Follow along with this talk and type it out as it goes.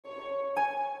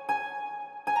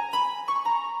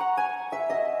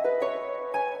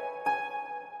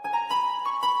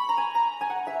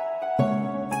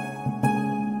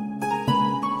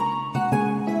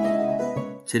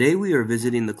Today we are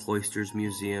visiting the Cloisters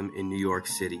Museum in New York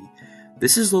City.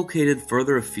 This is located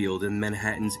further afield in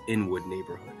Manhattan's Inwood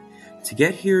neighborhood. To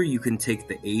get here, you can take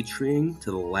the A train to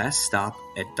the last stop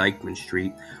at Dyckman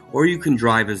Street, or you can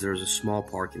drive as there is a small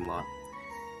parking lot.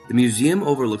 The museum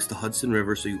overlooks the Hudson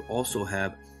River, so you also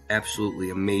have absolutely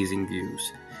amazing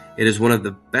views. It is one of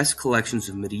the best collections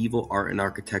of medieval art and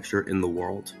architecture in the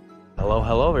world.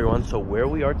 Hello everyone. So where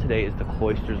we are today is the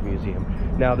Cloisters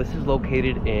Museum. Now this is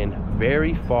located in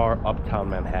very far uptown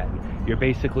Manhattan. You're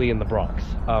basically in the Bronx.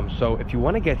 So if you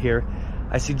want to get here,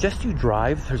 I suggest you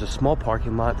drive. There's a small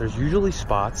parking lot. There's usually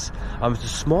spots. It's a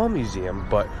small museum,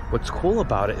 but what's cool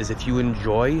about it is if you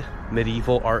enjoy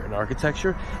medieval art and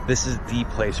architecture, this is the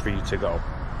place for you to go.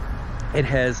 It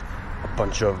has a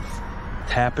bunch of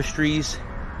tapestries,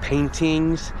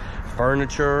 paintings,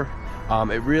 furniture.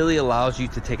 It really allows you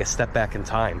to take a step back in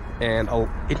time. And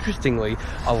interestingly,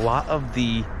 a lot of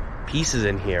the pieces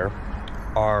in here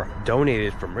are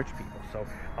donated from rich people. So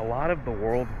a lot of the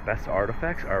world's best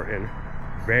artifacts are in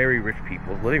very rich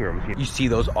people's living rooms. You see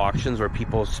those auctions where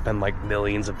people spend like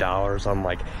millions of dollars on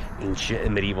like ancient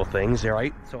and medieval things,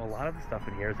 right? So a lot of the stuff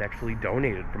in here is actually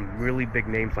donated from really big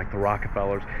names like the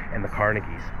Rockefellers and the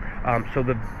Carnegies. So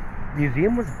the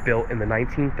museum was built in the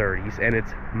 1930s and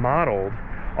it's modeled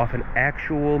off an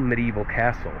actual medieval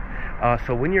castle.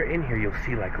 So when you're in here, you'll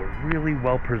see like a really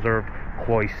well-preserved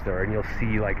cloister, and you'll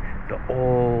see like the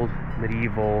old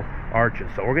medieval arches.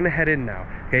 So we're gonna head in now,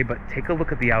 okay? But take a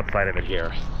look at the outside of it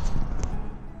here.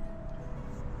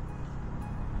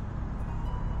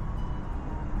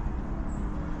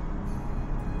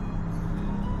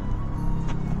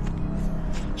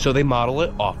 So they model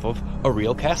it off of a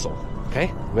real castle, okay?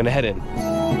 We're gonna head in.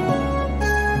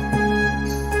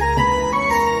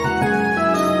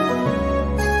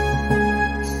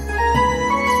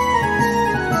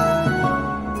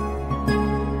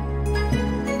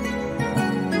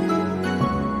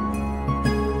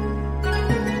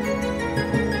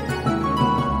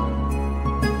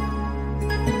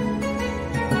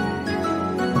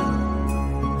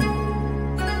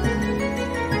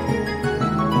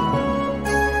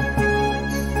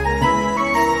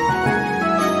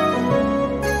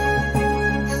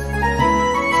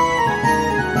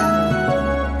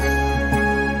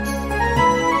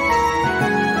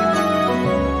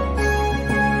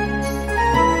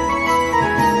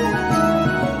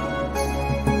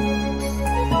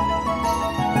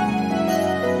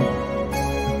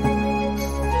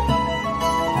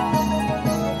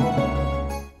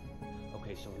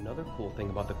 Thing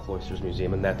about the Cloisters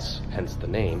Museum, and that's hence the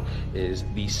name, is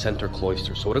the center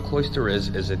cloister. So what a cloister is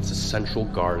it's a central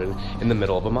garden in the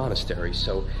middle of a monastery.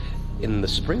 So in the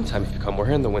springtime, if you come, we're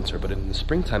here in the winter, but in the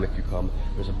springtime, if you come,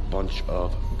 there's a bunch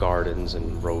of gardens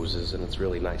and roses, and it's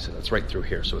really nice, and it's right through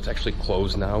here. So it's actually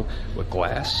closed now with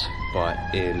glass, but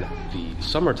in the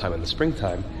summertime and the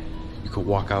springtime, you could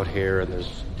walk out here and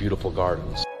there's beautiful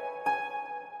gardens.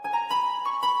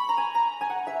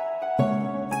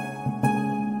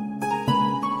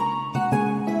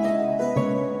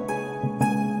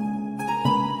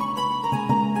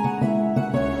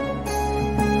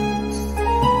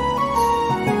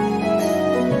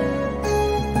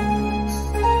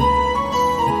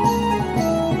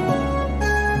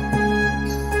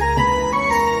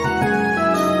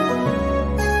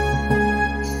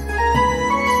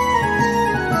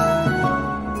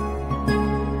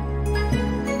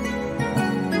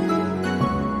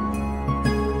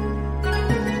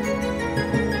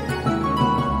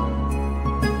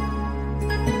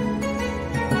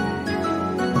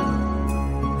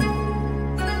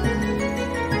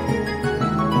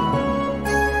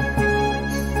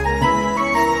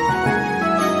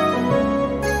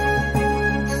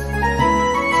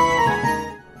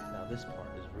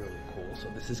 So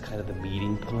this is kind of the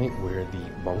meeting point where the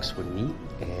monks would meet,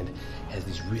 and has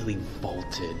these really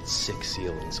vaulted 6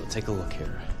 ceilings. So take a look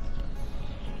here.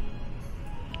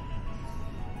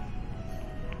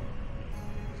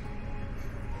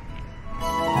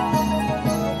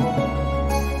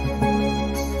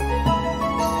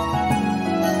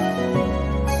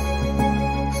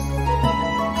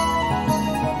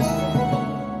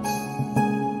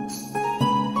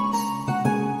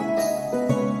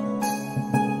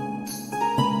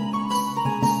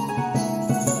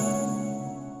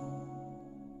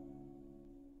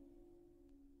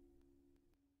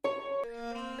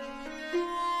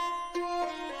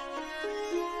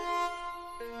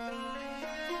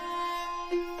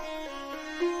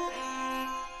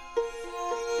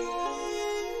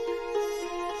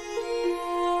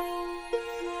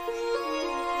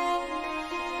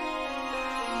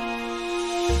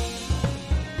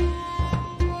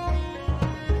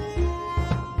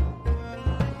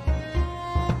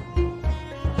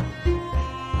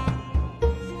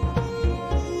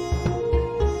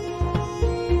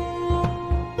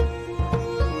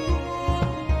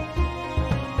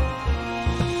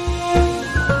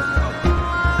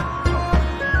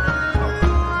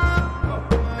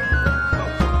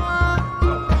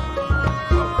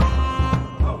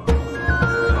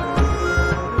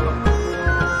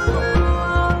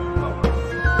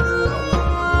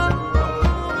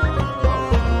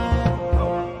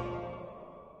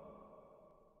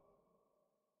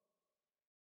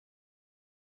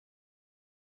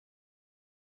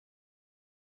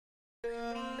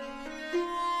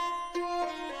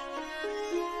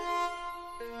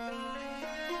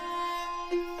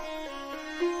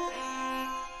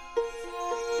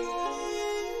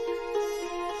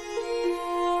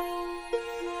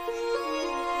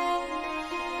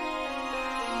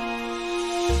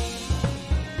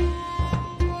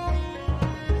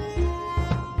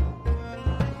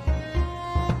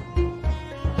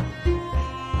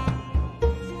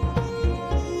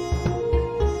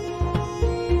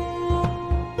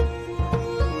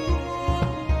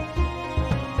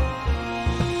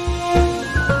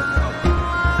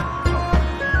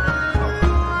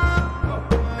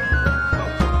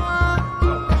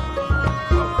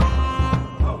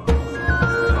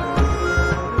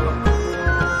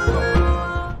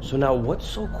 So now what's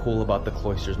so cool about the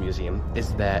Cloisters Museum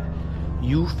is that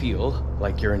you feel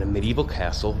like you're in a medieval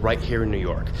castle right here in New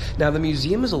York. Now the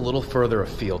museum is a little further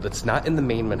afield. It's not in the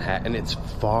main Manhattan. It's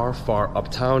far, far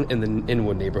uptown in the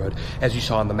Inwood neighborhood, as you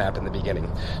saw on the map in the beginning.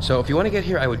 So if you want to get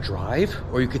here, I would drive,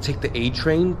 or you could take the A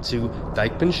train to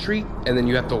Dyckman Street, and then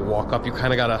you have to walk up. You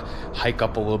kind of got to hike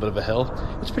up a little bit of a hill.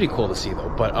 It's pretty cool to see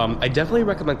though, but I definitely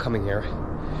recommend coming here.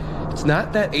 It's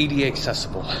not that ADA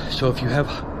accessible. So if you have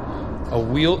a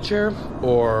wheelchair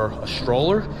or a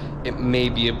stroller, it may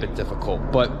be a bit difficult,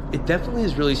 but it definitely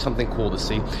is really something cool to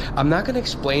see. I'm not going to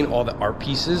explain all the art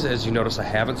pieces, as you notice I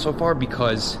haven't so far,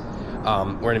 because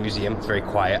we're in a museum. It's very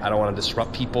quiet. I don't want to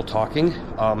disrupt people talking,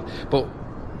 but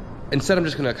instead I'm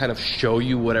just going to kind of show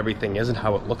you what everything is and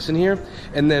how it looks in here.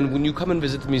 And then when you come and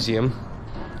visit the museum,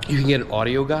 you can get an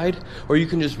audio guide, or you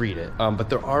can just read it. But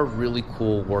there are really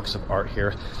cool works of art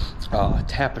here.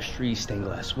 Tapestries, stained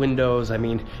glass windows. I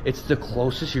mean, it's the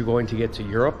closest you're going to get to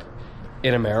Europe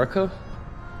in America,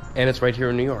 and it's right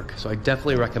here in New York. So I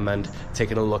definitely recommend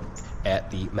taking a look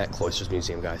at the Met Cloisters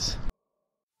Museum, guys.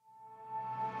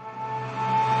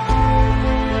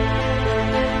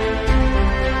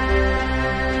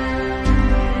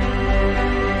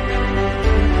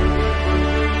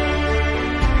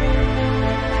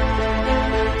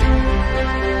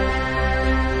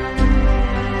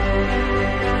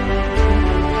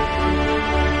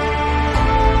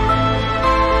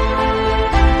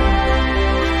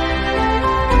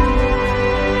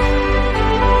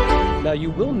 Now you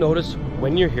will notice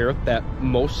when you're here that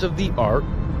most of the art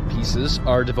pieces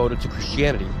are devoted to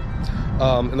Christianity.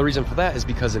 And the reason for that is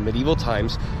because in medieval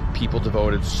times, people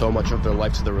devoted so much of their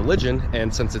life to the religion,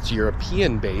 and since it's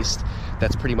European based,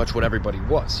 that's pretty much what everybody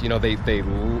was. You know, they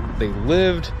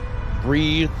lived,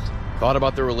 breathed, thought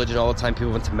about their religion all the time.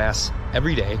 People went to mass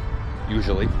every day,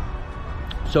 usually.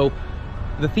 So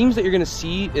the themes that you're going to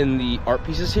see in the art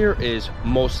pieces here is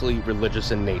mostly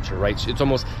religious in nature, right? So it's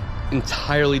almost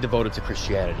entirely devoted to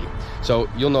Christianity. So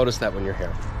you'll notice that when you're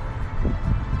here.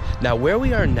 Now where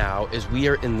we are now is we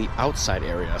are in the outside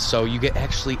area, so you get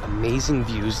actually amazing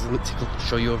views. Let me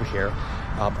show you over here.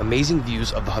 Amazing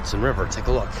views of the Hudson River. Take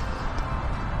a look.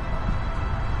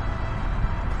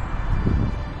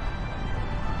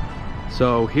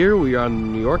 So here we are on the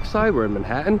New York side, we're in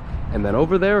Manhattan, and then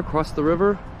over there across the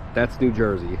river, that's New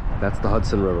Jersey. That's the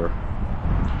Hudson River.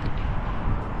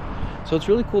 So it's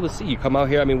really cool to see. You come out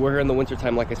here, I mean, we're here in the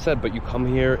wintertime, like I said, but you come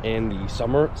here in the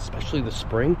summer, especially the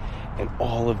spring, and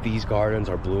all of these gardens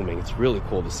are blooming. It's really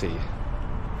cool to see.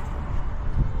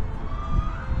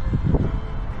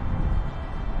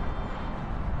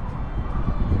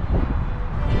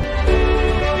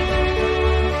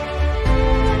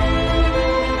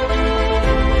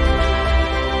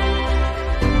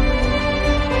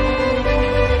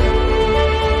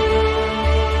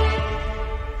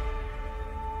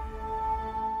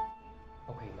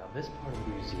 This part of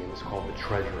the museum is called the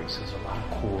treasury, so there's a lot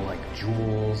of cool like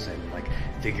jewels and like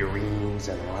figurines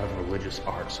and a lot of religious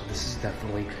art. So this is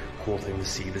definitely a cool thing to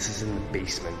see. This is in the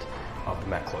basement of the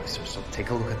Met Cloisters, so take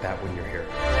a look at that when you're here.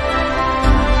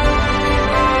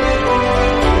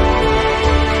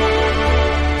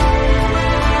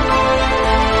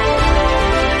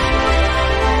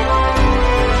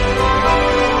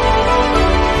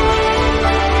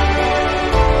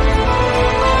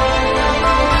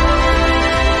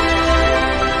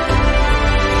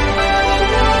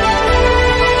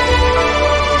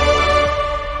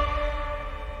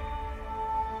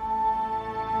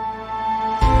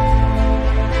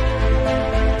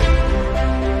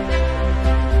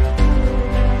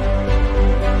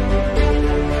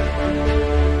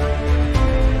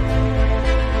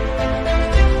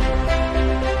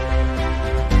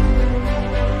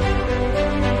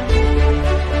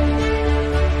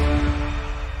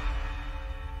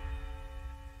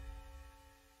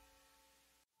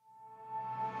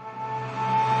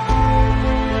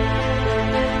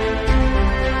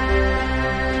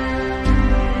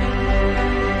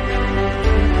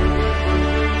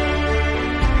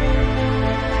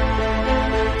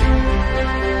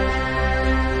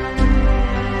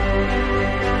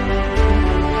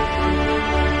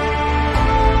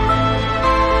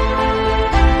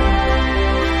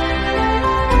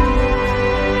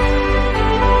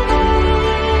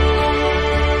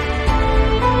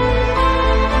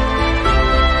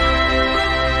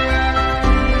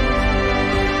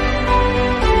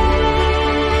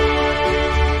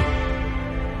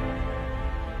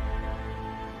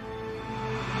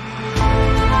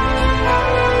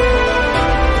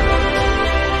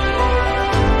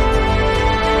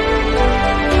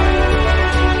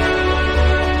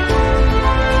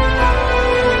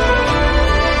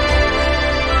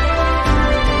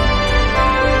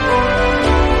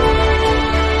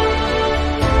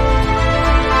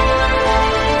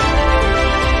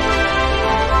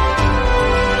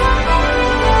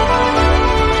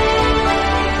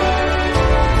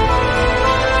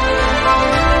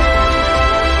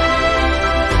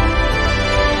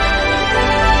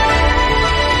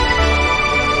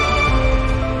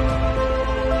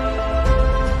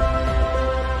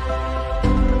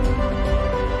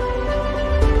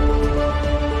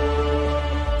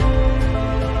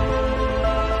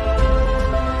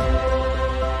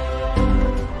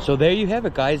 So there you have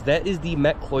it, guys. That is the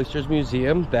Met Cloisters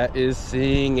Museum. That is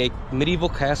seeing a medieval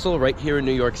castle right here in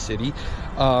New York City.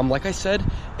 Like I said,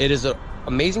 it is an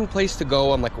amazing place to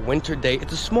go on like a winter day.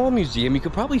 It's a small museum. You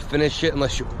could probably finish it,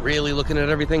 unless you're really looking at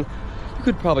everything. You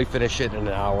could probably finish it in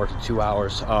an hour to 2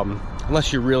 hours,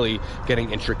 unless you're really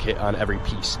getting intricate on every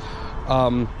piece.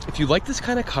 If you like this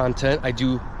kind of content, I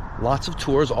do lots of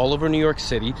tours all over New York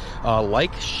City.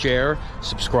 Like, share,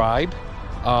 subscribe.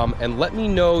 And let me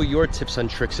know your tips and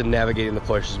tricks in navigating the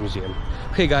Cloisters Museum.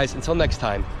 Okay guys, until next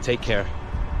time, take care.